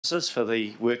for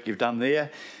the work you've done there.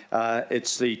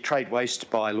 It's the Trade Waste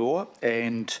Bylaw,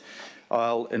 and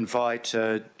I'll invite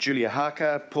Julia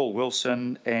Harker, Paul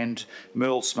Wilson and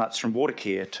Merle Smuts from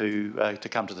Watercare to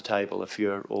come to the table if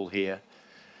you're all here.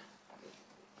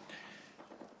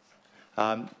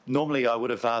 Normally I would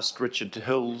have asked Richard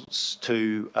Hills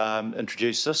to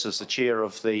introduce this as the chair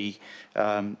of the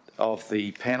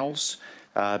panels,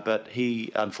 but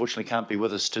he unfortunately can't be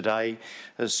with us today.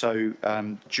 So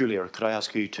Julia, could I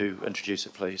ask you to introduce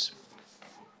it, please?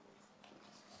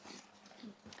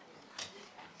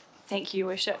 Thank you, Your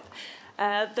Worship.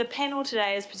 The panel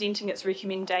today is presenting its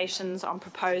recommendations on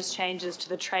proposed changes to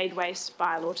the Trade Waste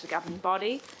Bylaw to the governing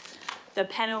body. The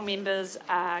panel members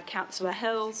are Councillor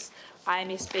Hills,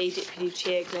 IMSB Deputy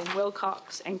Chair Glenn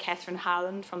Wilcox and Catherine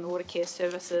Harland from the Watercare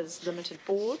Services Limited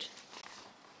Board.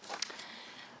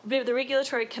 The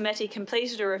Regulatory Committee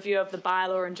completed a review of the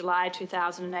bylaw in July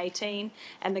 2018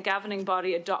 and the governing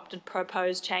body adopted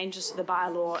proposed changes to the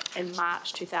bylaw in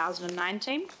March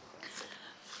 2019.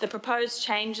 The proposed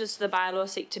changes to the bylaw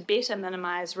seek to better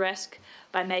minimise risk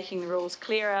by making the rules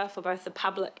clearer for both the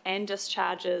public and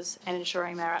dischargers and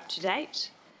ensuring they're up to date.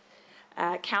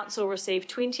 Council received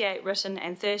 28 written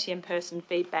and 30 in-person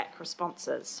feedback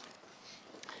responses.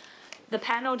 The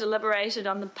panel deliberated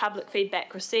on the public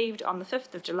feedback received on the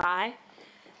 5th of July,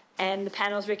 and the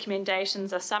panel's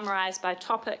recommendations are summarised by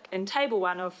topic in Table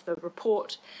 1 of the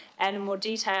report and in more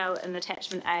detail in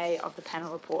Attachment A of the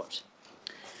panel report.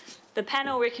 The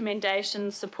panel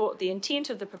recommendations support the intent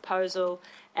of the proposal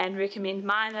and recommend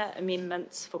minor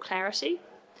amendments for clarity.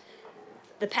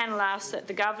 The panel asks that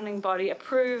the governing body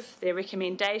approve their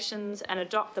recommendations and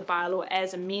adopt the bylaw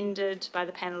as amended by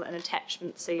the panel in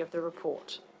Attachment C of the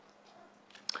report.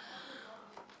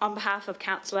 On behalf of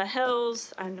Councillor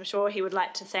Hills, I'm sure he would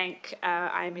like to thank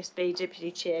IMSB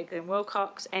Deputy Chair Glenn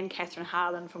Wilcox and Catherine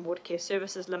Harland from Watercare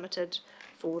Services Limited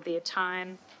for their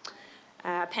time.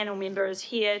 A panel member is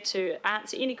here to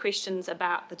answer any questions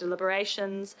about the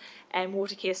deliberations, and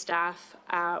Watercare staff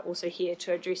are also here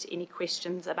to address any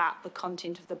questions about the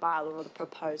content of the bylaw or the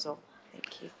proposal.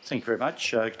 Thank you. Thank you very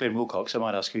much. Glenn Wilcox, I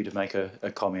might ask you to make a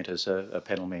comment as a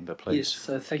panel member, please.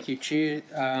 Yes, thank you, Chair.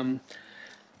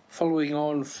 Following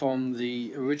on from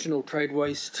the original trade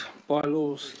waste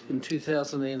bylaws in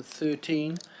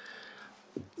 2013,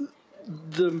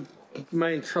 the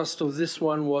main thrust of this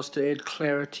one was to add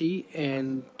clarity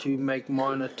and to make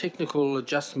minor technical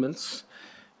adjustments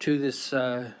to this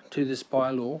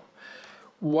bylaw.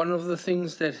 One of the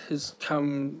things that has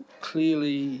come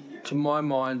clearly to my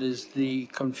mind is the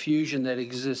confusion that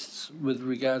exists with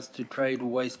regards to trade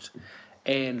waste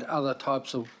and other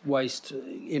types of waste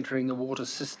entering the water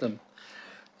system.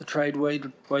 The trade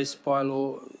waste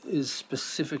bylaw is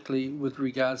specifically with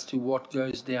regards to what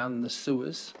goes down the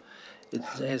sewers. It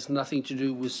has nothing to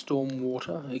do with storm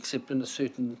water except in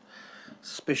certain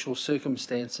special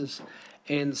circumstances.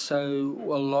 And so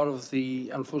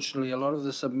unfortunately, a lot of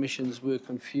the submissions were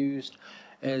confused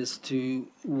as to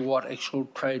what actual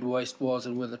trade waste was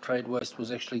and whether trade waste was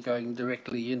actually going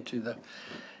directly into the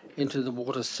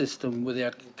water system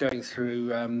without going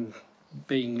through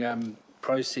being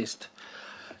processed.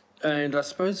 And I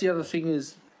suppose the other thing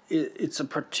is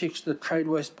the trade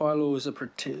waste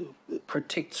bylaw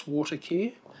protects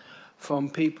Watercare from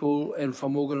people and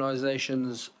from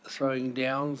organisations throwing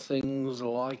down things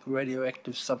like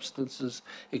radioactive substances,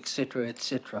 etc.,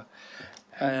 etc.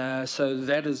 So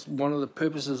that is one of the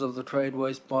purposes of the trade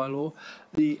waste bylaw.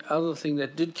 The other thing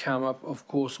that did come up, of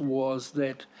course, was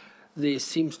that there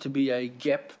seems to be a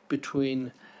gap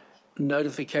between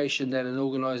notification that an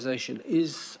organisation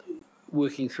is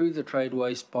working through the trade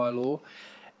waste bylaw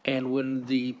and when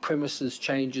the premises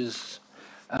changes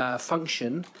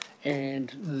function,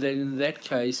 and then in that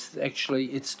case actually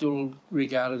it's still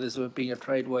regarded as being a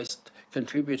trade waste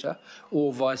contributor,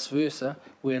 or vice versa,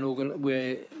 where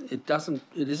it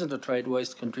isn't a trade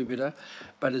waste contributor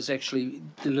but is actually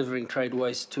delivering trade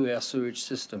waste to our sewage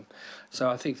system. So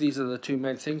I think these are the two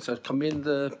main things. I commend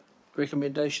the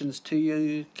recommendations to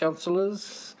you,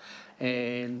 councillors,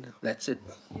 and that's it.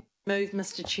 Move,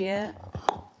 Mr. Chair.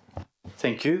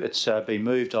 Thank you. It's been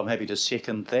moved. I'm happy to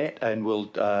second that, and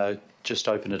we'll just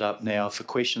open it up now for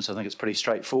questions. I think it's pretty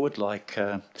straightforward,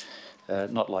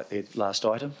 not like the last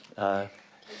item.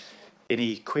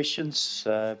 Any questions?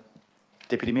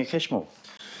 Deputy Mayor Cashmore.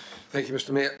 Thank you,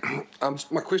 Mr. Mayor.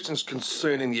 My question is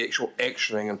concerning the actual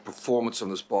actioning and performance of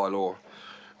this bylaw,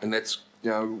 and that's,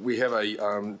 we have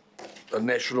a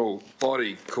national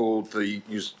body called the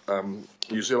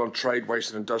New Zealand Trade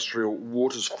Waste and Industrial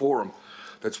Waters Forum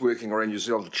that's working around New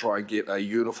Zealand to try and get a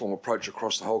uniform approach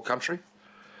across the whole country.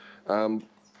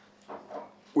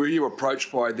 were you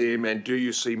approached by them, and do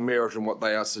you see merit in what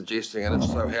they are suggesting, and if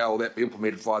so, how will that be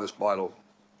implemented via this bylaw?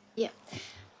 Yeah.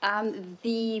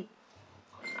 The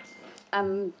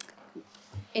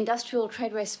Industrial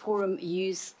Trade Waste Forum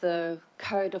use the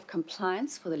Code of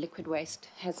Compliance for the liquid waste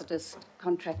hazardous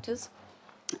contractors,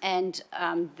 and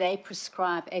they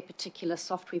prescribe a particular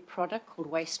software product called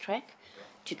WasteTrack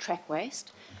to track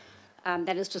waste.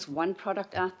 That is just one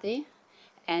product out there,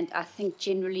 and I think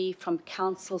generally from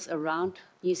councils around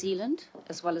New Zealand,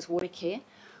 as well as Watercare,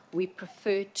 we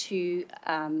prefer to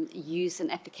use an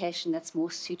application that's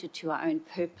more suited to our own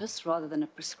purpose rather than a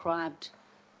prescribed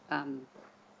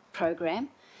program.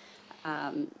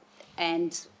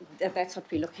 And that's what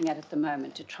we're looking at the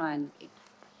moment, to try and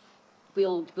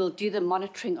we'll do the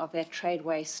monitoring of that trade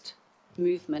waste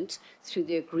movement through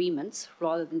the agreements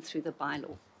rather than through the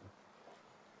bylaw.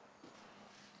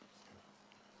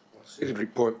 Secondary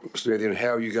point, Mr. Mayor, then how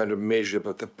are you going to measure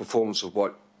the performance of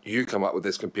what you come up with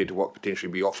as compared to what potentially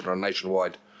be offered on a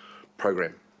nationwide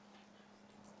program?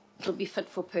 It'll be fit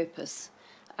for purpose.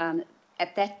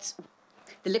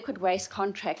 The liquid waste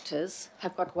contractors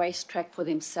have got WasteTrack for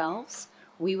themselves.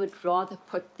 We would rather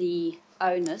put the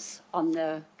onus on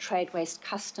the trade waste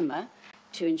customer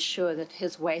to ensure that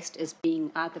his waste is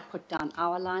being either put down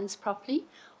our lines properly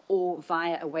or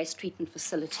via a waste treatment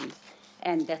facility.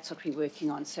 And that's what we're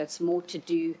working on. So it's more to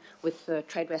do with the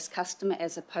trade waste customer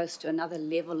as opposed to another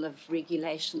level of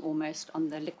regulation almost on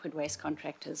the liquid waste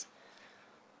contractors.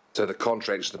 So the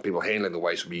contractors, the people handling the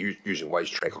waste, will be using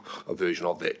WasteTrack, a version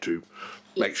of that, to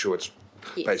make sure it's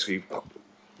basically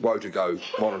woe-to-go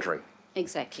monitoring.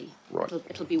 Exactly. Right.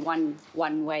 It'll be one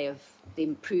way of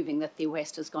them proving that their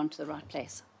waste has gone to the right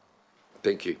place.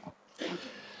 Thank you.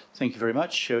 Thank you very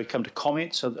much. Shall we come to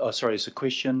comments? Oh, sorry, is a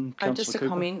question, Councillor Just a Cooper?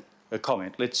 comment. A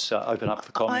comment. Let's open up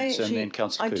for comments and then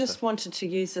Councillor Cooper. I just wanted to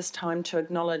use this time to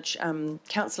acknowledge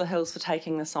Councillor Hills for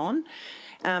taking this on,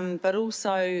 but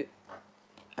also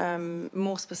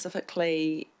more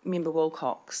specifically Member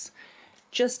Wilcox.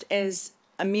 Just as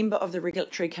a member of the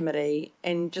Regulatory Committee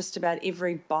and just about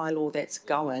every bylaw that's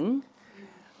going,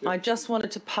 I just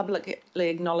wanted to publicly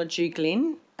acknowledge you,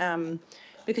 Glenn,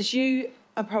 because you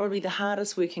are probably the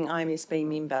hardest working IMSB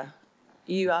member.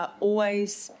 You are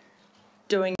always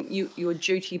doing your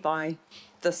duty by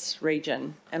this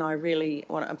region, and I really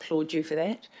want to applaud you for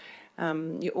that.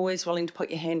 You're always willing to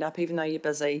put your hand up even though you're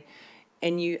busy,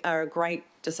 and you are a great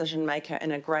decision maker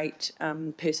and a great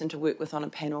person to work with on a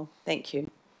panel. Thank you.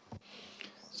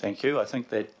 Thank you. I think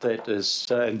that is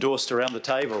endorsed around the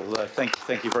table.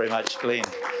 Thank you very much, Glenn.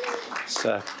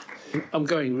 So, I'm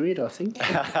going red, I think.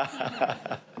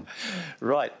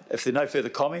 right. If there are no further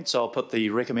comments, I'll put the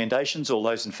recommendations. All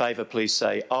those in favour, please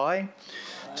say aye.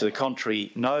 To the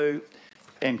contrary, no.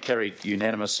 And carried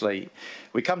unanimously.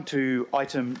 We come to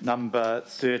item number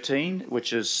 13,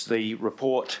 which is the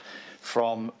report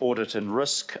from Audit and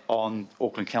Risk on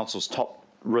Auckland Council's top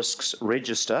risks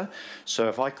register. So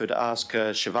if I could ask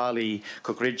Shivali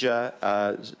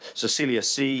Kukreja, Cecilia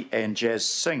C and Jazz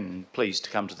Singh, please, to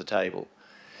come to the table.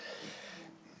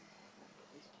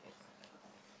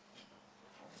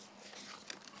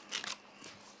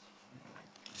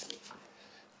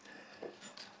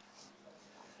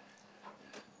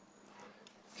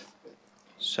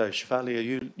 So Shivali,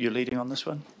 are you leading on this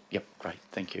one? Yep, great,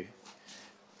 thank you.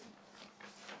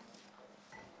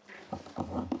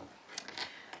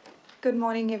 Good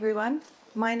morning, everyone.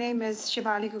 My name is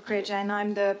Shivali Kukreja, and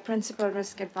I'm the Principal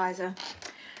Risk Advisor.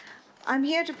 I'm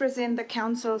here to present the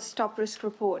Council's Top Risk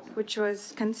Report, which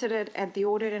was considered at the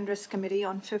Audit and Risk Committee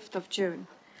on 5th of June.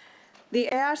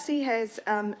 The ARC has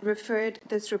referred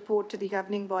this report to the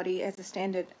governing body as a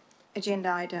standard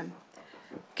agenda item.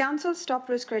 Council's Top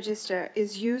Risk Register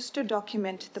is used to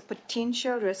document the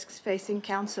potential risks facing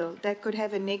Council that could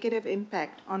have a negative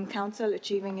impact on Council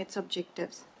achieving its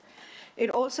objectives. It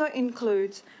also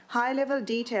includes high-level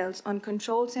details on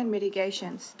controls and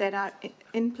mitigations that are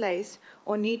in place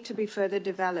or need to be further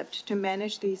developed to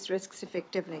manage these risks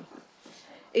effectively.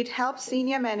 It helps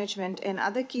senior management and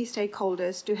other key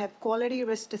stakeholders to have quality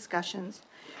risk discussions,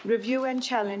 review and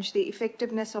challenge the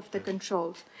effectiveness of the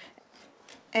controls,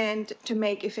 and to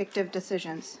make effective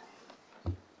decisions.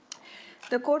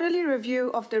 The quarterly review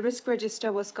of the risk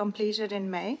register was completed in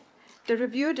May. The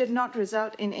review did not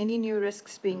result in any new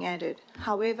risks being added.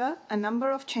 However, a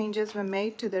number of changes were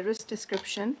made to the risk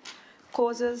description,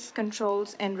 causes,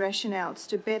 controls, and rationales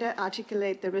to better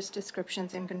articulate the risk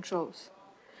descriptions and controls.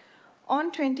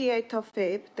 On 28th of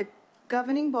Feb, the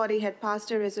governing body had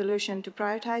passed a resolution to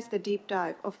prioritize the deep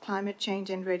dive of climate change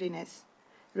and readiness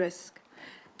risk.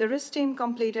 The risk team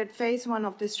completed phase 1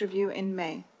 of this review in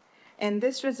May, and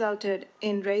this resulted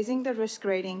in raising the risk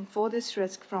rating for this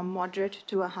risk from moderate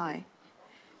to a high.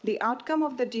 The outcome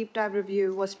of the deep dive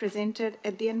review was presented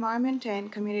at the Environment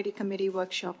and Community Committee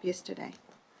workshop yesterday.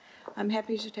 I'm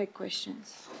happy to take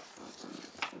questions.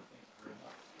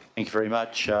 Thank you very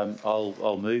much.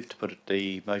 I'll move to put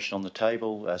the motion on the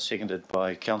table, seconded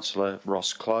by Councillor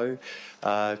Ross-Clow.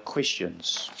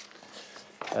 Questions?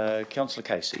 Councillor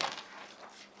Casey.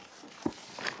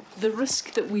 The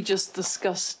risk that we just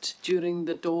discussed during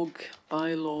the dog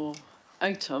bylaw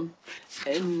item,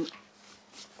 in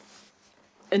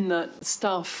that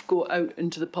staff go out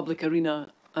into the public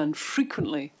arena and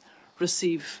frequently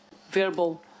receive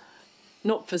verbal,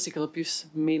 not physical abuse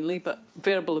mainly, but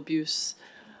verbal abuse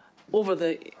over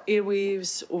the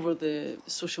airwaves, over the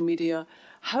social media.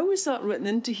 How is that written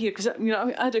into here? Because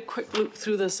I had a quick look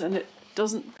through this and it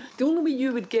doesn't. The only way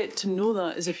you would get to know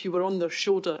that is if you were on their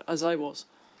shoulder, as I was.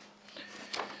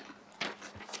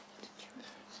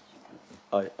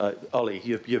 Ollie,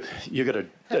 you've got to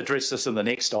address this in the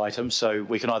next item, so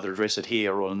we can either address it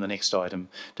here or in the next item,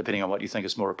 depending on what you think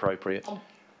is more appropriate.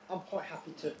 I'm quite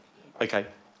happy to. Okay.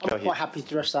 I'm quite happy to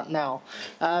address that now.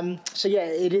 So yeah,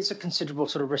 it is a considerable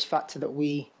sort of risk factor that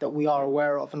we are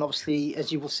aware of, and obviously,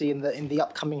 as you will see in the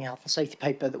upcoming health and safety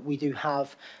paper, that we do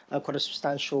have quite a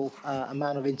substantial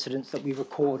amount of incidents that we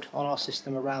record on our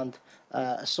system around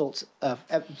assaults,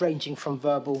 ranging from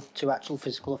verbal to actual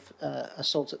physical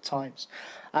assaults at times.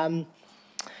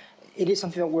 It is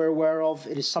something that we're aware of.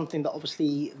 It is something that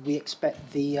obviously we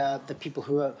expect the people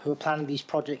who are planning these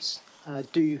projects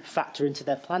do factor into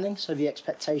their planning. So the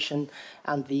expectation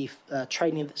and the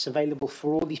training that's available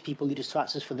for all these people leaders to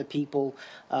access for the people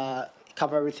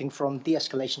cover everything from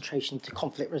de-escalation training to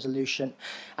conflict resolution.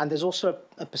 And there's also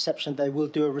a perception they will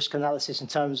do a risk analysis in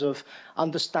terms of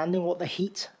understanding what the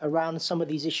heat around some of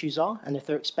these issues are. And if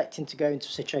they're expecting to go into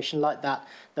a situation like that,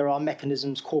 there are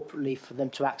mechanisms corporately for them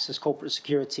to access corporate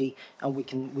security, and we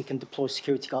can deploy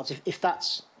security guards if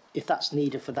that's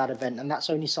needed for that event. And that's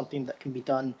only something that can be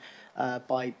done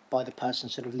by the person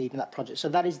sort of leading that project. So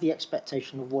that is the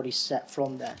expectation of what is set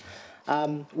from there.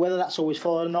 Whether that's always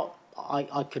followed or not,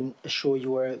 I can assure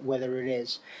you whether it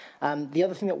is. The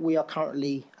other thing that we are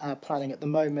currently planning at the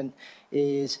moment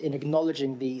is in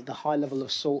acknowledging the high level of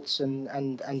assaults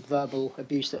and verbal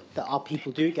abuse that our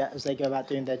people do get as they go about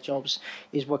doing their jobs,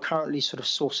 is we're currently sort of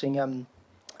sourcing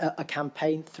a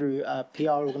campaign through a PR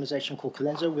organisation called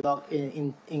Colenso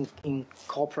in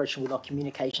cooperation with our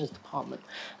communications department,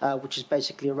 which is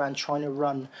basically around trying to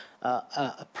run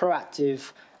a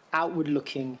proactive,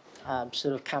 outward-looking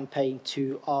sort of campaign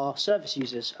to our service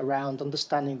users around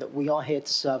understanding that we are here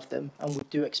to serve them and we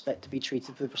do expect to be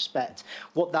treated with respect.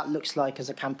 What that looks like as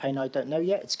a campaign, I don't know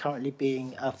yet. It's currently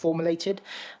being formulated.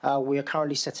 We are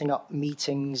currently setting up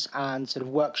meetings and sort of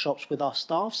workshops with our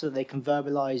staff so that they can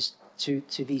verbalise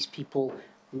to these people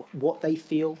what they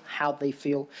feel, how they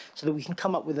feel, so that we can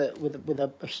come up with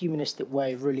a humanistic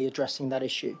way of really addressing that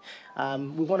issue.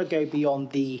 We want to go beyond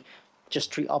the just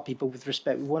treat our people with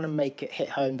respect. We want to make it hit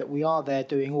home that we are there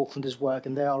doing Aucklanders' work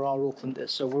and they are our Aucklanders,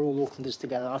 so we're all Aucklanders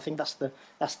together. I think that's the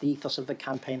ethos of the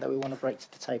campaign that we want to break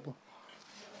to the table.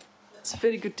 It's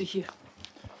very good to hear.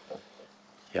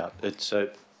 Yeah, it's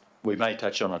we may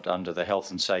touch on it under the health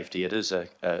and safety. It is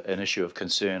an issue of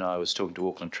concern. I was talking to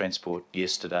Auckland Transport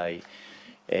yesterday,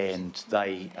 and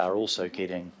they are also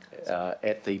getting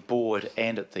at the board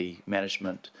and at the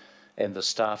management and the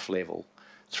staff level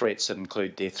threats that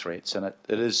include death threats, and it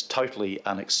is totally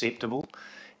unacceptable,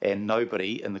 and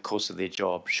nobody in the course of their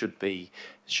job should be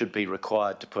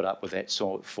required to put up with that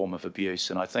sort of form of abuse.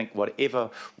 And I think whatever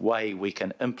way we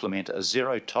can implement a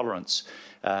zero tolerance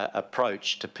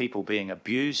approach to people being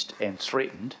abused and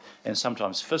threatened and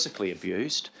sometimes physically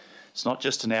abused, it's not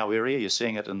just in our area, you're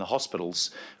seeing it in the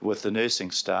hospitals with the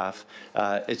nursing staff,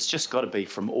 it's just got to be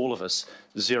from all of us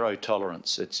zero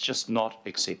tolerance. It's just not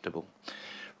acceptable.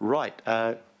 Right,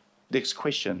 next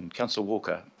question, Councillor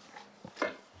Walker.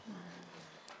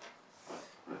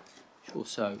 Sure,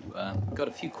 so got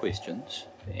a few questions,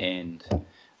 and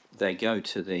they go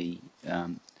to the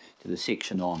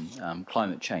section on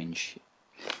climate change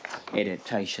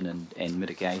adaptation and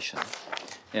mitigation.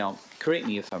 Now, correct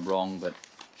me if I'm wrong, but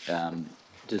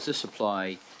does this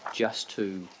apply just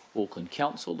to Auckland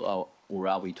Council, or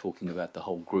are we talking about the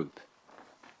whole group?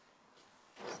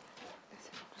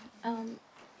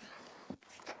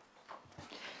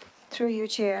 Through you,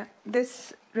 Chair,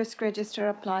 this risk register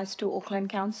applies to Auckland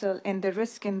Council, and the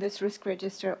risk in this risk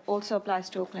register also applies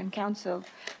to Auckland Council.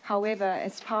 However,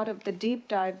 as part of the deep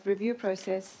dive review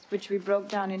process, which we broke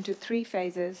down into 3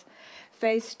 phases,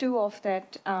 phase 2 of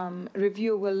that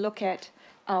review will look at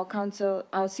our council,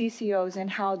 our CCOs, and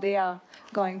how they are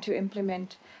going to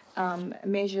implement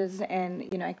measures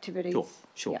and activities.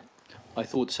 Sure. Yeah. I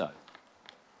thought so.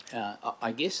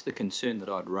 I guess the concern that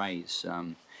I'd raise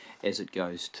as it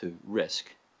goes to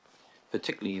risk,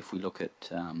 particularly if we look at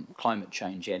climate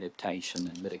change adaptation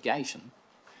and mitigation,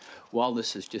 while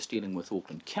this is just dealing with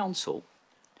Auckland Council,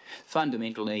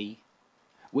 fundamentally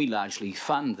we largely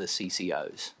fund the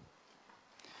CCOs.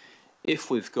 If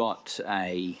we've got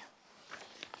a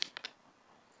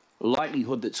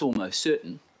likelihood that's almost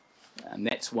certain, and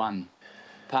that's one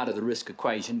part of the risk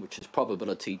equation, which is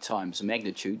probability times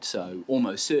magnitude, so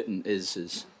almost certain is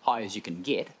as high as you can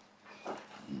get,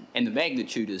 and the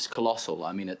magnitude is colossal.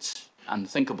 I mean, it's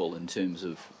unthinkable in terms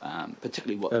of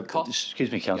particularly what the costs.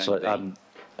 Excuse me, Councillor.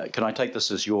 Can I take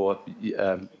this as your?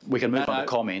 We can move on to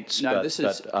comments. No, but, this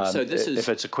is if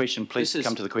it's a question, please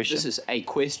come to the question. This is a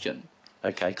question.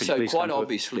 Okay. Could so you please quite come to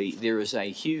obviously, there is a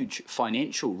huge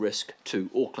financial risk to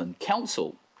Auckland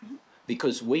Council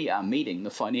because we are meeting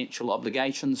the financial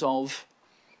obligations of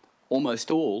almost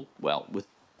all, well, with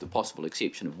the possible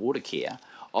exception of Watercare,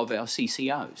 of our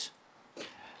CCOs.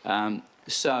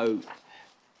 So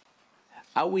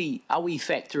are we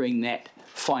factoring that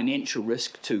financial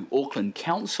risk to Auckland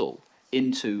Council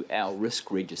into our risk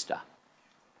register?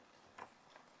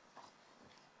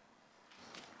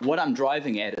 What I'm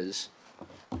driving at is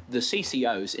the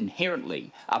CCOs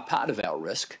inherently are part of our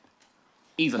risk,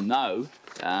 even though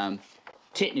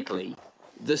technically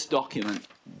this document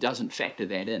doesn't factor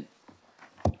that in.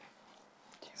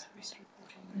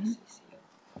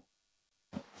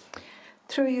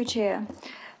 Through you, Chair.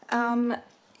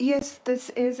 Yes, this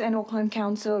is an Auckland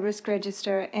Council risk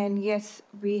register, and yes,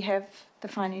 we have the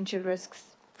financial risks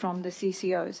from the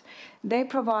CCOs. They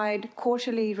provide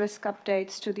quarterly risk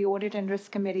updates to the Audit and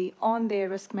Risk Committee on their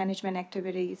risk management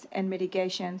activities and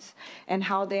mitigations and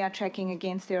how they are tracking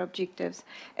against their objectives,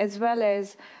 as well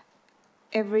as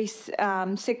every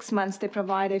 6 months they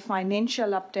provide a financial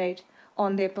update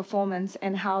on their performance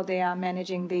and how they are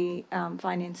managing the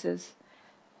finances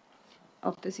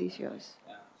of the CCOs.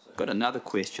 I've got another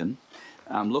question.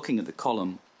 Looking at the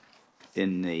column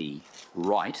in the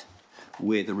right,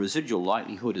 where the residual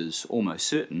likelihood is almost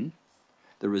certain,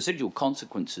 the residual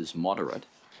consequence is moderate,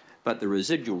 but the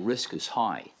residual risk is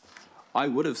high. I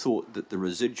would have thought that the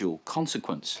residual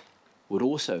consequence would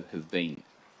also have been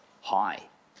high.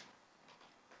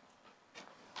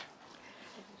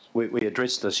 We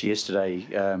addressed this yesterday,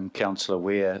 Councillor,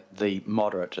 where the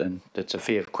moderate, and it's a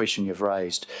fair question you've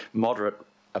raised, moderate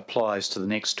applies to the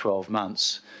next 12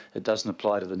 months. It doesn't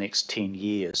apply to the next 10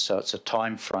 years. So it's a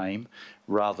time frame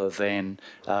rather than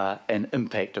an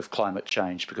impact of climate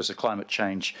change, because the climate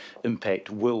change impact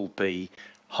will be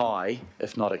high,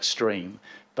 if not extreme.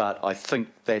 But I think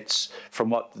that's, from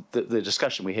what the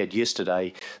discussion we had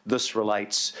yesterday, this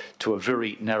relates to a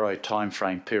very narrow time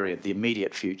frame period, the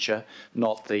immediate future,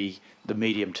 not the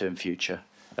medium-term future.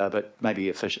 But maybe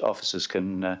officers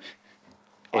can add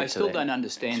I still to that. don't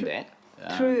understand that.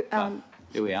 Through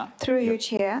Here we are. Through you,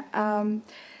 Chair.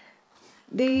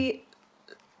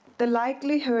 The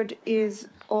likelihood is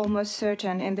almost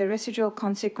certain and the residual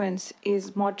consequence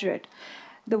is moderate.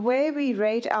 The way we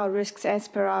rate our risks as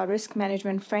per our risk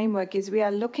management framework is we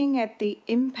are looking at the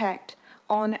impact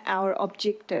on our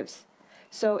objectives.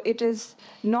 So it is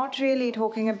not really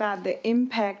talking about the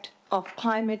impact of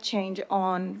climate change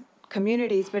on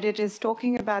communities, but it is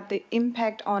talking about the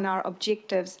impact on our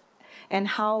objectives and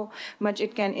how much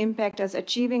it can impact us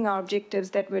achieving our objectives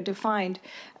that were defined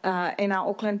in our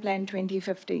Auckland Plan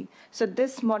 2050. So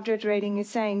this moderate rating is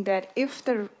saying that if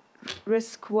the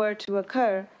risk were to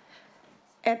occur,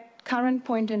 at current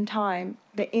point in time,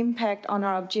 the impact on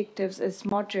our objectives is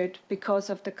moderate because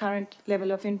of the current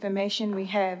level of information we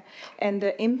have and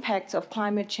the impacts of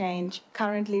climate change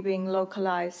currently being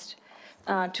localized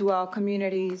to our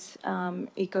communities,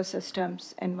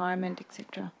 ecosystems, environment,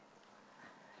 etc.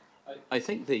 I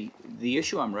think the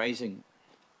issue I'm raising,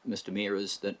 Mr. Mayor,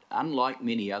 is that unlike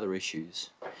many other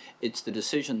issues, it's the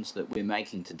decisions that we're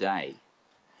making today,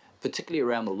 particularly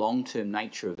around the long-term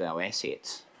nature of our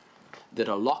assets, that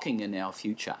are locking in our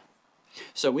future.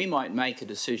 So we might make a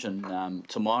decision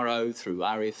tomorrow through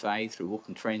RFA, through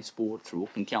Auckland Transport, through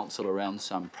Auckland Council around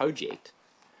some project,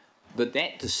 but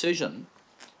that decision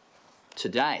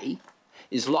today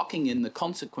is locking in the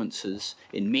consequences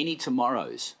in many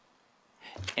tomorrows.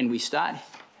 And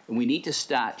we need to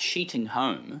start sheeting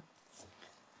home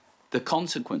the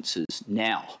consequences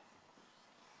now,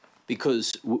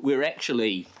 because we're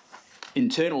actually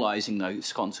internalising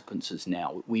those consequences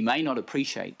now. We may not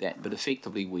appreciate that, but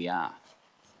effectively we are.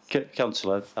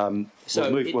 Councillor,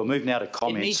 So we'll move now to needs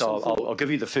comments. some I'll thought.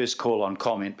 give you the first call on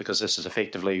comment because this is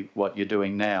effectively what you're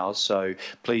doing now. So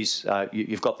please,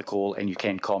 you've got the call and you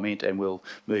can comment, and we'll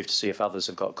move to see if others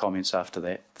have got comments after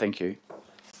that. Thank you.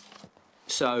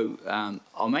 So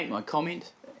I'll make my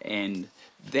comment, and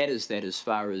that is that as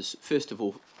far as, first of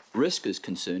all, risk is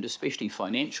concerned, especially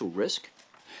financial risk,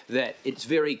 that it's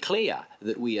very clear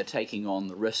that we are taking on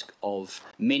the risk of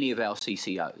many of our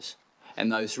CCOs,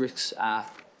 and those risks are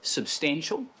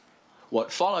substantial.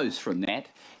 What follows from that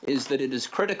is that it is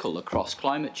critical across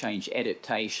climate change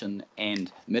adaptation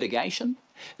and mitigation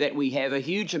that we have a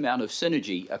huge amount of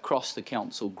synergy across the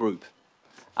council group.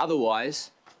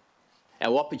 Otherwise,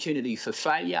 our opportunity for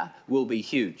failure will be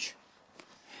huge.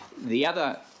 The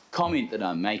other comment that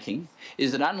I'm making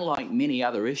is that unlike many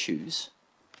other issues,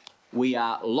 we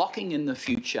are locking in the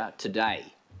future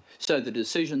today. So the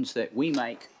decisions that we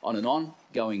make on an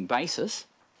ongoing basis,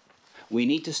 we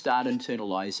need to start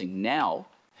internalising now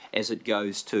as it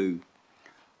goes to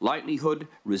likelihood,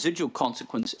 residual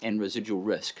consequence and residual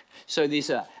risk. So there's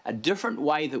a different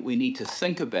way that we need to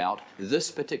think about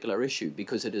this particular issue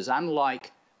because it is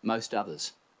unlike most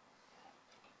others.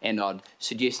 And I'd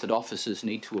suggest that officers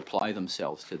need to apply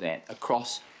themselves to that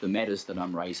across the matters that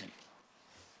I'm raising.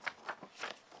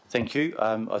 Thank you.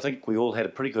 I think we all had a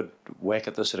pretty good whack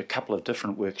at this at a couple of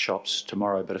different workshops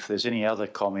tomorrow, but if there's any other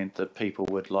comment that people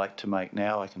would like to make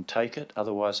now, I can take it.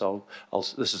 Otherwise,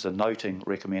 this is a noting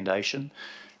recommendation.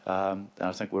 And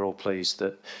I think we're all pleased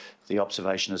that the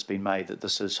observation has been made that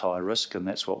this is high risk, and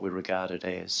that's what we regard it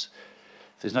as.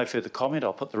 If there's no further comment,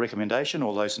 I'll put the recommendation.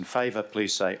 All those in favour,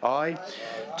 please say aye.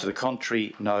 Aye. To the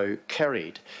contrary, no.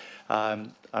 Carried.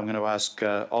 I'm going to ask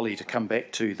Ollie to come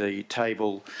back to the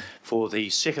table for the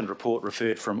second report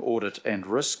referred from Audit and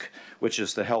Risk, which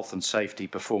is the Health and Safety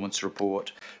Performance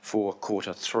Report for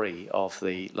Q3 of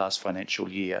the last financial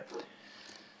year.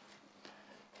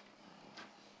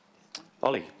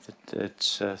 Ollie,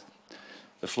 the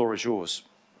floor is yours.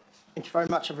 Thank you very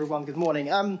much, everyone. Good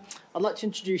morning. I'd like to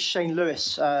introduce Shane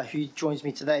Lewis, who joins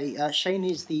me today. Shane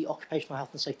is the Occupational Health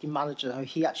and Safety Manager.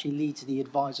 He actually leads the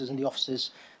advisors and the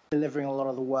officers delivering a lot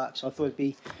of the work. So I thought it'd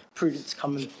be prudent to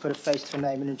come and put a face to a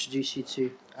name and introduce you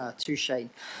to Shane.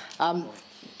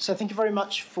 So thank you very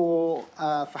much for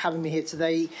having me here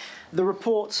today. The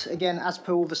report, again, as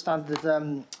per all the standard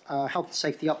health and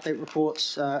safety update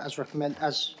reports, as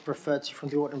referred to from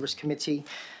the Audit and Risk Committee.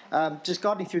 Just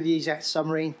guiding through the exact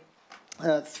summary,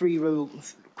 three real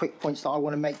quick points that I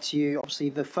want to make to you. Obviously,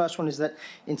 the first one is that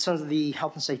in terms of the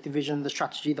Health and Safety Division, the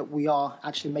strategy, that we are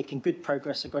actually making good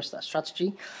progress across that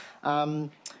strategy. Our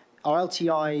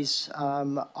LTIs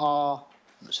are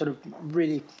sort of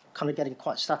really kind of getting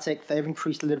quite static. They've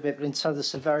increased a little bit, but in terms of the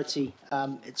severity,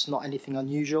 it's not anything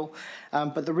unusual.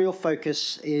 But the real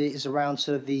focus is around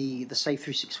sort of the SAFE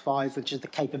 365, which is the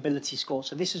capability score.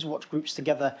 So this is what groups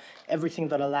together everything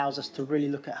that allows us to really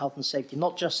look at health and safety,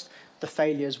 not just the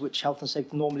failures which health and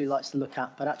safety normally likes to look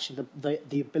at, but actually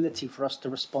the ability for us to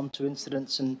respond to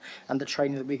incidents and the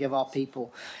training that we give our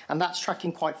people. And that's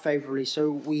tracking quite favourably. So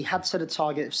we had set a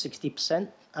target of 60%.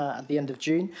 At the end of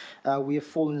June. We have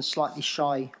fallen slightly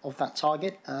shy of that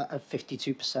target of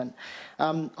 52%.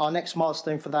 Our next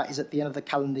milestone for that is at the end of the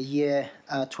calendar year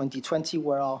 2020,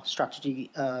 where our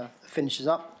strategy finishes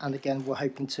up. And again, we're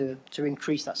hoping to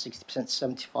increase that 60% to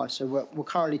 75%. So we're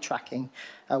currently tracking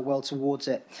well towards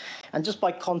it. And just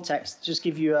by context, just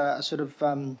give you a sort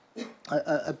of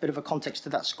a bit of a context to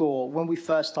that score. When we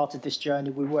first started this journey,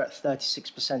 we were at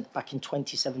 36% back in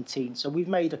 2017. So we've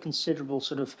made a considerable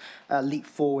sort of leap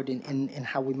forward in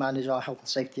how we manage our health and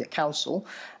safety at council.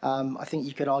 I think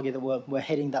you could argue that we're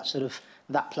hitting that sort of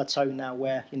that plateau now,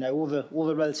 where all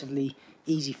the relatively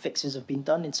easy fixes have been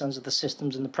done in terms of the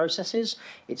systems and the processes.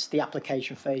 It's the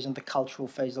application phase and the cultural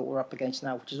phase that we're up against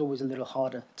now, which is always a little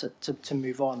harder to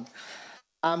move on.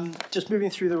 Just moving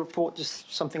through the report,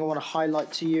 just something I want to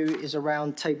highlight to you is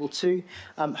around Table 2.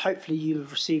 Hopefully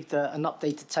you've received an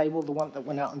updated table. The one that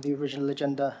went out on the original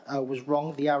agenda was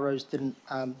wrong. The arrows didn't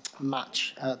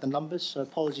match the numbers, so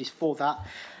apologies for that.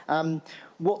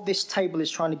 What this table is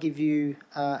trying to give you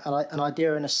an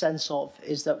idea and a sense of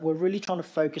is that we're really trying to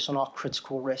focus on our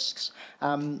critical risks.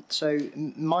 So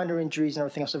minor injuries and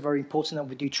everything else are very important, and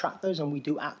we do track those and we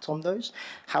do act on those.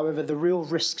 However, the real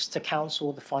risks to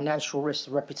council, the financial risks,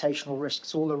 the reputational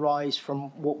risks, all arise from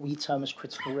what we term as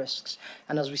critical risks.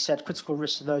 And as we said, critical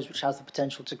risks are those which has the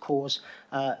potential to cause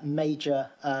major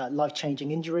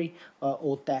life-changing injury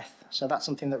or death. So that's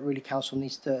something that really council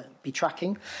needs to be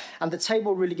tracking. And the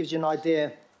table really gives you an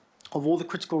idea of all the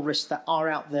critical risks that are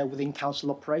out there within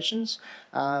council operations.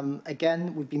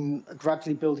 Again, we've been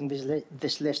gradually building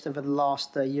this list over the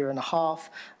last year and a half.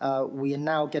 We are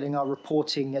now getting our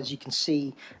reporting, as you can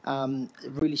see,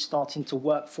 really starting to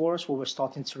work for us, where we're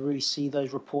starting to really see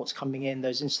those reports coming in,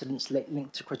 those incidents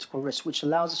linked to critical risks, which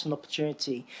allows us an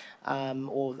opportunity,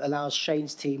 or allows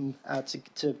Shane's team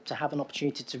to have an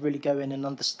opportunity to really go in and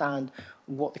understand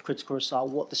what the critical risks are,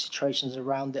 what the situations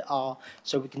around it are,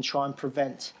 so we can try and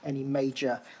prevent any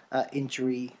major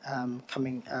injury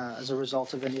coming as a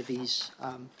result of any of these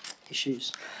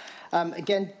issues.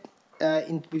 Again,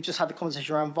 we've just had the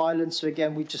conversation around violence, so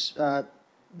again, we've just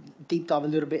deep dive a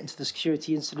little bit into the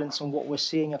security incidents and what we're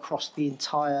seeing across the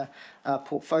entire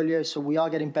portfolio. So we are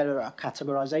getting better at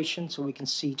categorization, so we can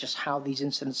see just how these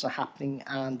incidents are happening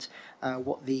and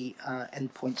what the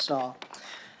endpoints are.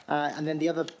 And then the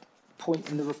other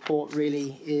point in the report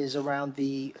really is around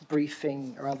the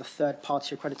briefing around the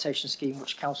third-party accreditation scheme,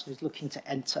 which Council is looking to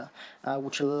enter,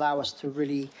 which will allow us to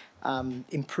really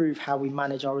improve how we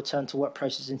manage our return to work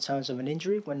process in terms of an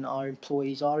injury when our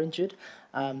employees are injured,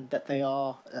 that they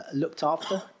are looked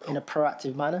after in a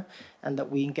proactive manner, and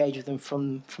that we engage with them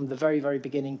from the very, very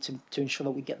beginning to ensure that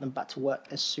we get them back to work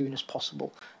as soon as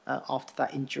possible after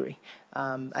that injury,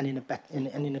 and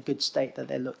in a good state that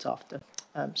they're looked after.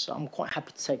 So I'm quite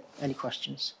happy to take any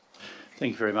questions.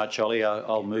 Thank you very much, Ollie.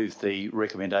 I'll move the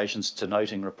recommendations to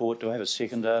noting report. Do I have a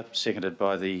seconder? Seconded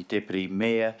by the Deputy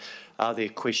Mayor. Are there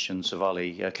questions of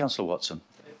Ollie? Councillor Watson.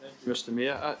 Thank you, Mr.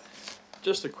 Mayor.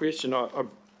 Just a question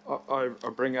I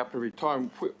bring up every time.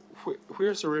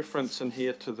 Where's the reference in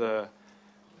here to the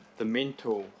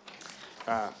mental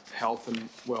health and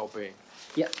well-being?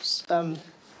 Yes,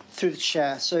 through the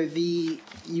chair. So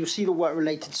you'll see the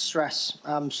work-related stress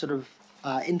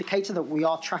indicator that we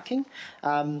are tracking.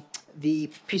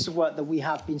 The piece of work that we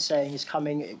have been saying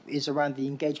is around the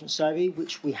engagement survey,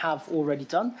 which we have already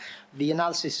done. The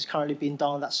analysis is currently being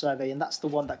done on that survey, and that's the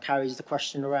one that carries the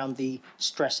question around the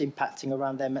stress impacting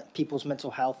around people's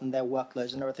mental health and their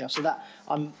workloads and everything else. So that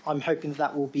I'm hoping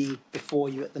that will be before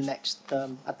you at the next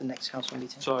council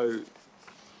meeting. So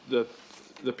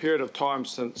the period of time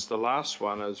since the last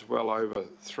one is well over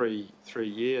three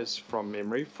years from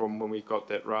memory, from when we got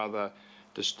that rather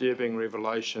disturbing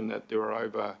revelation that there were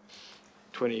over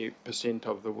 20%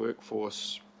 of the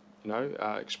workforce,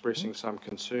 expressing some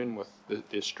concern with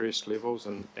their stress levels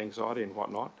and anxiety and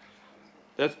whatnot.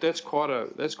 That's quite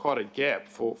a gap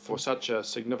for such a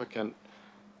significant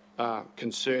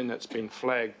concern that's been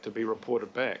flagged to be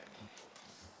reported back.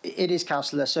 It is,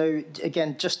 Councillor. So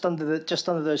again, just under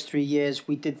those 3 years,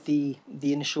 we did the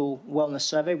initial wellness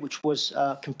survey, which was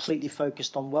completely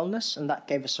focused on wellness, and that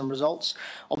gave us some results.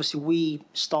 Obviously, we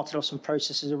started off some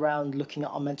processes around looking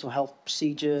at our mental health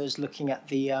procedures, looking at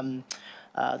the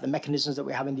mechanisms that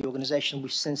we have in the organisation.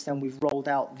 Since then we've rolled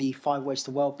out the 5 ways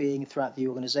to wellbeing throughout the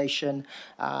organisation,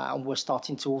 and we're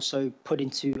starting to also put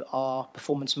into our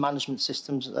performance management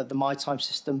systems, the My Time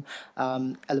system,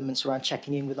 elements around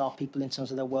checking in with our people in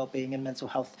terms of their wellbeing and mental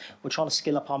health. We're trying to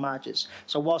skill up our managers.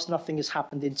 So whilst nothing has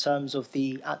happened in terms of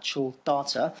the actual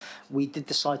data, we did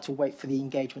decide to wait for the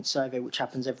engagement survey, which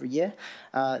happens every year.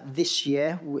 This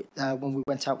year, when we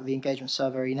went out with the engagement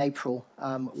survey in April,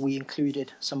 we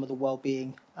included some of the wellbeing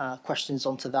questions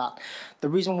onto that. The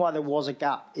reason why there was a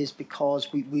gap is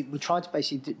because we tried to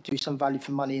basically do some value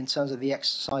for money in terms of the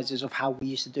exercises of how we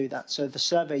used to do that. So the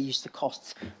survey used to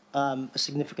cost a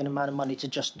significant amount of money to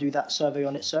just do that survey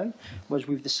on its own, whereas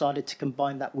we've decided to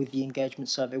combine that with the engagement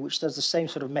survey, which does the same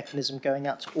sort of mechanism going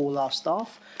out to all our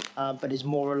staff, but is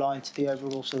more aligned to the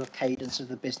overall sort of cadence of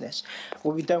the business.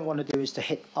 What we don't want to do is to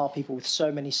hit our people with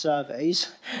so many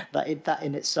surveys that that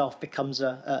in itself becomes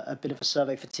a bit of a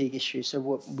survey fatigue issue.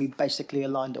 So we basically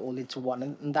aligned it all into one,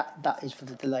 and that is for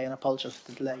the delay, and I apologise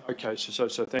for the delay. Okay, so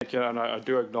thank you, and I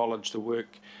do acknowledge the work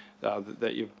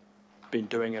that you've been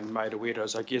doing and made aware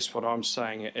of. I guess what I'm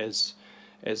saying is,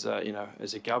 as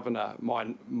a governor,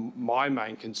 my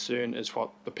main concern is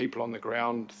what the people on the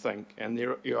ground think, and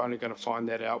you're only going to find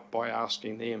that out by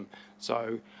asking them.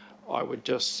 So I would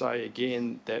just say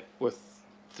again that with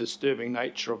the disturbing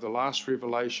nature of the last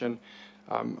revelation,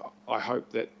 I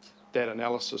hope that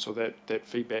analysis or that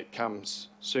feedback comes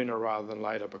sooner rather than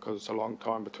later, because it's a long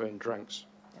time between drinks.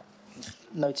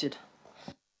 Noted.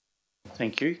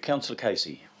 Thank you. Councillor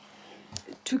Casey.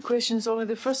 2 questions, Ollie.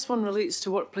 The first one relates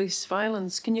to workplace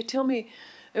violence. Can you tell me,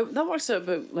 that works out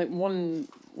about like one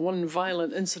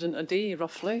violent incident a day,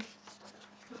 roughly,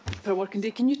 per working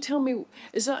day. Can you tell me,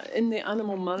 is that in the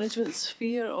animal management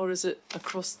sphere, or is it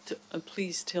across,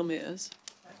 please tell me it is.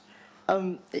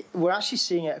 We're actually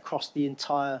seeing it across the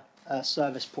entire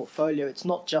service portfolio. It's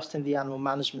not just in the animal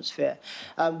management sphere.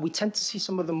 We tend to see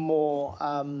some of the more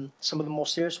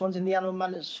serious ones in the animal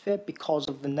management sphere because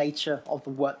of the nature of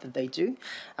the work that they do.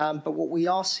 But what we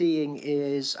are seeing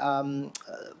is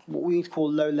what we would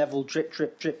call low-level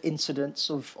drip incidents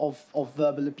of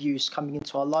verbal abuse coming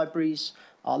into our libraries,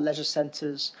 our leisure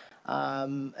centres,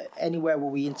 anywhere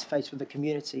where we interface with the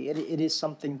community. It is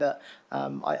something that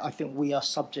I think we are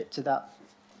subject to that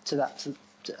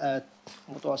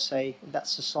what do I say, that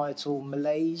societal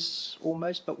malaise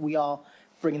almost, but we are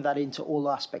bringing that into all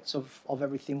aspects of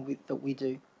everything that we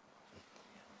do.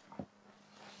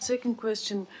 Second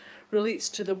question relates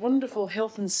to the wonderful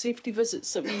health and safety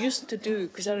visits that we used to do,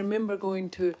 because I remember going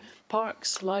to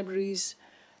parks, libraries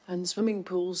and swimming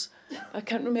pools. I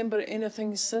can't remember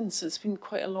anything since. It's been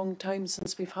quite a long time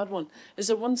since we've had one. Is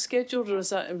there one scheduled, or is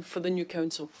that for the new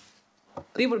council?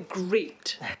 They were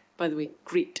great, by the way,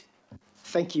 great.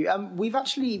 Thank you.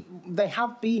 They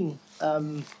have been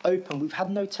open. We've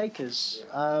had no takers.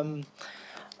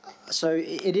 So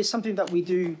it is something that we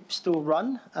do still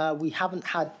run. We haven't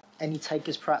had any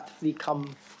takers proactively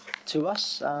come to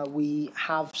us. We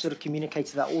have sort of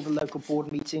communicated that all the local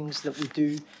board meetings that we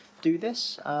do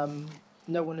this.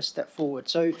 No one has stepped forward.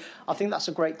 So I think that's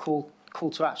a great call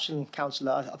to action,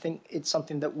 Councillor. I think it's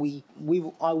something that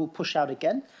I will push out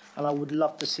again, and I would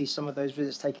love to see some of those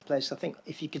visits taking place. I think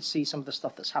if you could see some of the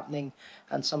stuff that's happening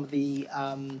and some of the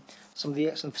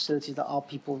excellent facilities that our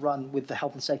people run with the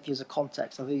health and safety as a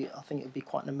context, I think it would be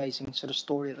quite an amazing sort of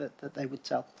story that they would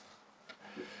tell.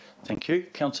 Thank you.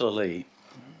 Councillor Lee.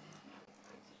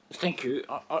 Thank you.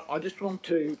 I just want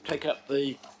to take up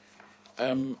the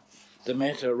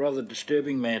matter, rather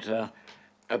disturbing matter,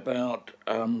 about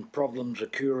problems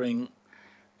occurring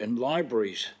in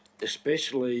libraries,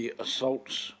 especially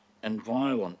assaults and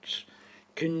violence.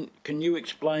 Can you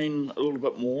explain a little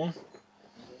bit more?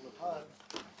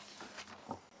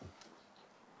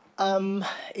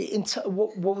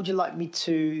 What would you like me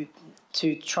to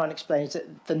try and explain? Is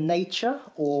it the nature,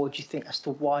 or do you think as to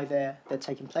why they're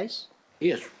taking place?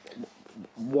 Yes.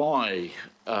 Why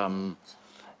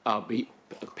are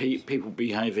people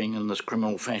behaving in this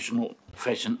criminal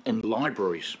fashion in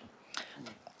libraries?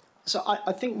 So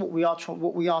I think what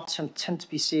we tend to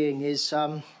be seeing is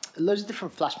loads of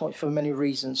different flashpoints for many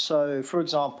reasons. So, for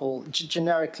example,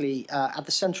 generically at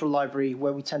the Central Library,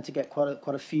 where we tend to get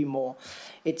quite a few more,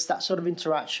 it's that sort of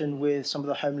interaction with some of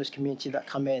the homeless community that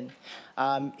come in.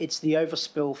 It's the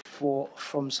overspill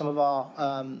from some of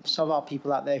our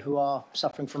people out there who are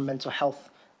suffering from mental health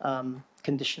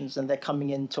conditions, and they're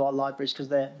coming into our libraries because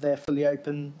they're fully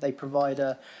open. They provide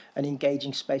an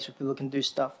engaging space where people can do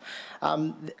stuff.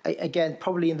 Again,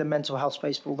 probably in the mental health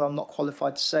space, although I'm not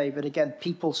qualified to say, but again,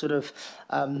 people sort of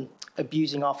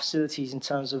abusing our facilities in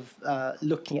terms of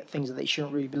looking at things that they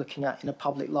shouldn't really be looking at in a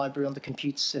public library on the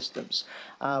computer systems.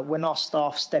 When our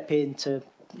staff step in to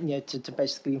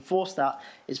basically enforce that,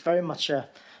 it's very much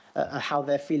how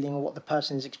they're feeling or what the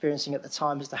person is experiencing at the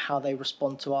time as to how they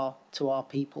respond to our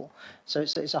people. So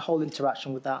it's a whole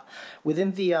interaction with that.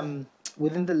 Within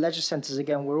the leisure centres,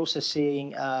 again, we're also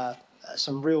seeing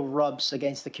some real rubs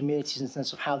against the communities in the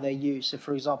sense of how they're used. So,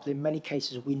 for example, in many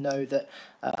cases, we know that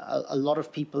a lot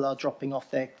of people are dropping off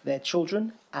their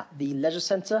children at the leisure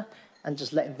centre and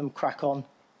just letting them crack on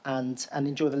and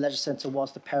enjoy the leisure centre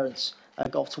whilst the parents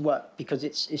go off to work, because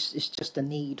it's just a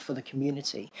need for the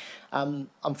community.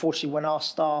 Unfortunately, when our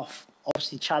staff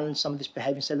obviously challenge some of this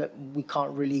behaviour and say, look, we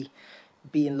can't really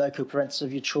be in loco parentis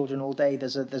of your children all day,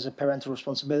 there's a parental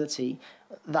responsibility,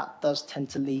 that does tend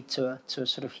to lead to a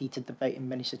sort of heated debate in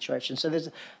many situations. So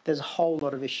there's a whole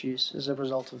lot of issues as a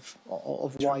result of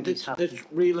why these happen. That's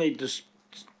really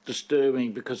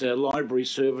disturbing, because our library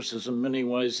services, in many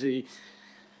ways, the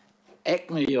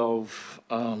acme of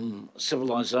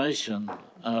civilization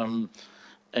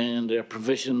and our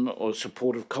provision or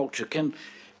supportive culture. Can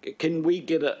we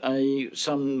get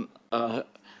some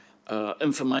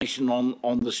information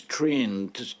on this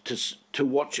trend to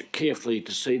watch it carefully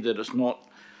to see that it's not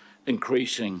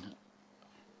increasing?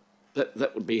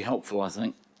 That would be helpful, I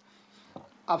think.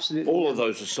 Absolutely. All of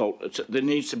those assaults. There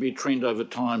needs to be a trend over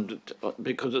time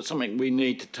because it's something we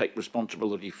need to take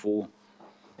responsibility for.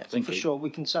 For sure,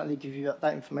 we can certainly give you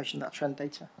that information, that trend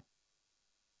data.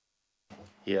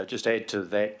 Yeah, just add to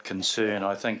that concern.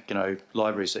 I think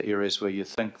libraries are areas where you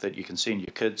think that you can send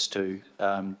your kids to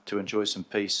enjoy some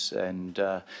peace and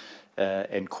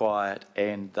quiet,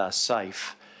 and they're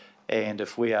safe. And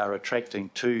if we are attracting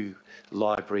to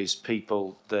libraries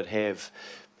people that have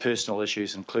personal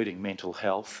issues, including mental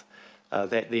health,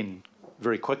 that then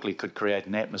very quickly could create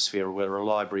an atmosphere where a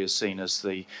library is seen as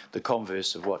the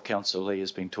converse of what Councillor Lee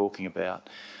has been talking about.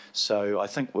 So I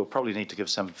think we'll probably need to give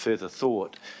some further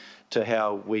thought to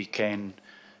how we can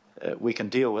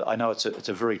deal with. I know it's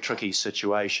a very tricky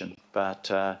situation, but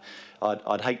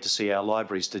I'd hate to see our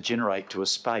libraries degenerate to a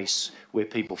space where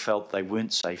people felt they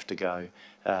weren't safe to go.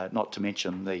 Not to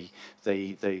mention the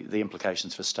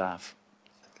implications for staff.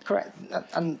 Correct,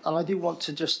 and I do want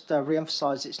to just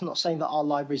re-emphasise, it's not saying that our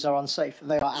libraries are unsafe.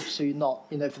 They are absolutely not.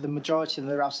 You know, for the majority of them,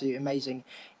 they're absolutely amazing.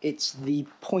 It's the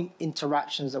point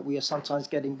interactions that we are sometimes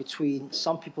getting between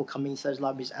some people coming into those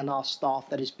libraries and our staff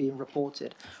that is being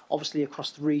reported. Obviously, across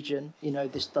the region, you know,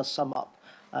 this does sum up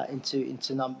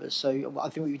into numbers. So I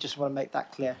think we just want to make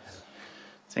that clear.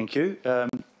 Thank you.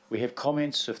 We have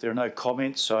comments. If there are no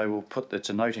comments, I will put, it's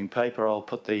a noting paper, I'll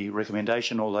put the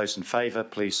recommendation. All those in favour,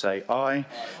 please say aye.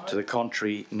 To the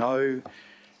contrary, no.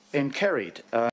 And carried.